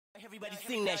Everybody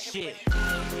sing that shit.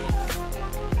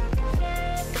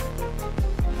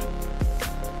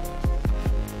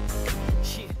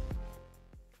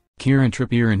 Kieran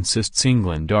Trippier insists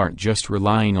England aren't just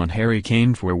relying on Harry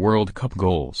Kane for World Cup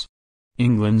goals.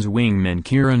 England's wingmen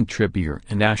Kieran Trippier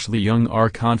and Ashley Young are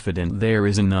confident there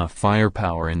is enough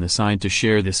firepower in the side to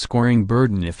share the scoring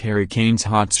burden if Harry Kane's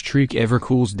hot streak ever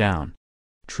cools down.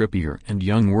 Trippier and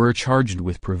Young were charged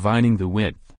with providing the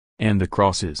width and the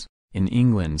crosses in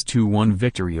England's 2-1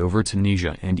 victory over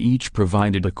Tunisia, and each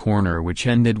provided a corner which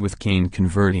ended with Kane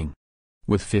converting.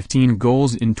 With 15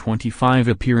 goals in 25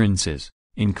 appearances,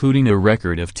 including a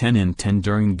record of 10 in 10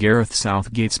 during Gareth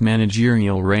Southgate's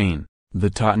managerial reign, the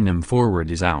Tottenham forward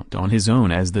is out on his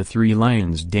own as the Three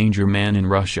Lions' danger man in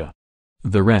Russia.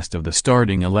 The rest of the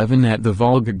starting 11 at the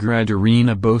Volgograd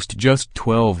Arena boast just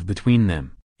 12 between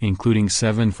them, including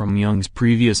 7 from Young's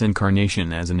previous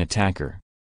incarnation as an attacker.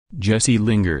 Jesse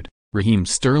Lingard, Raheem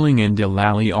Sterling and Dele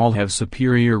Alli all have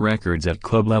superior records at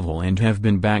club level and have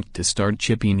been backed to start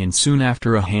chipping in soon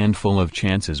after a handful of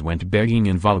chances went begging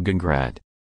in Volgograd.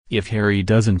 "If Harry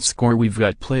doesn't score, we've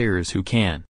got players who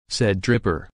can," said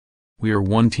Trippier. "We're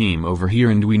one team over here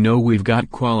and we know we've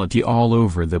got quality all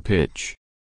over the pitch.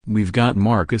 We've got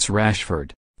Marcus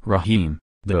Rashford, Raheem,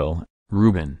 Dele,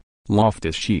 Ruben,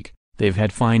 Loftus-Cheek, they've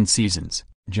had fine seasons,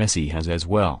 Jesse has as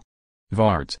well.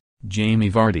 Vards,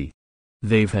 Jamie Vardy.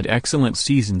 They've had excellent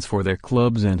seasons for their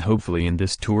clubs and hopefully in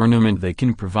this tournament they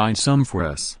can provide some for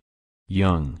us."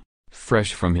 Young,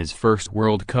 fresh from his first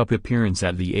World Cup appearance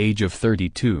at the age of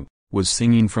 32, was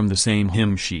singing from the same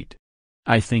hymn sheet.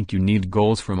 "I think you need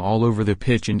goals from all over the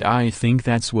pitch and I think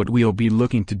that's what we'll be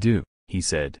looking to do," he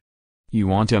said. "You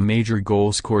want a major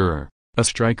goal scorer, a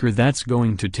striker that's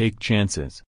going to take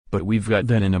chances, but we've got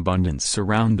that in abundance.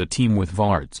 Surround the team with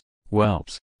Vards,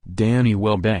 Welps, Danny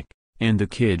Welbeck, and the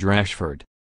kid Rashford.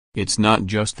 It's not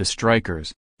just the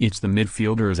strikers, it's the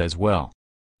midfielders as well.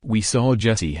 We saw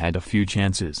Jesse had a few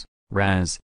chances,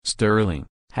 Sterling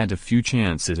had a few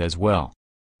chances as well.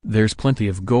 There's plenty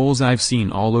of goals I've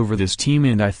seen all over this team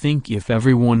and I think if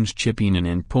everyone's chipping in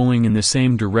and pulling in the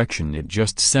same direction it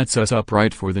just sets us up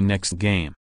right for the next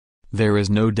game. There is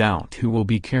no doubt who will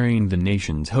be carrying the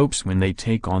nation's hopes when they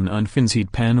take on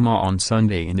unfancied Panama on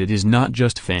Sunday, and it is not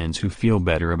just fans who feel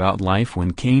better about life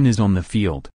when Kane is on the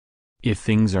field. If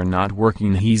things are not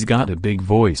working, he's got a big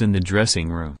voice in the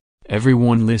dressing room.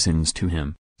 Everyone listens to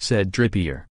him," said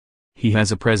Trippier. "He has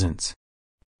a presence.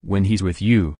 When he's with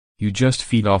you, you just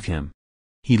feed off him.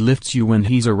 He lifts you when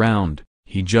he's around,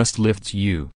 he just lifts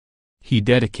you. He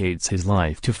dedicates his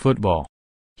life to football.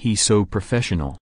 He's so professional.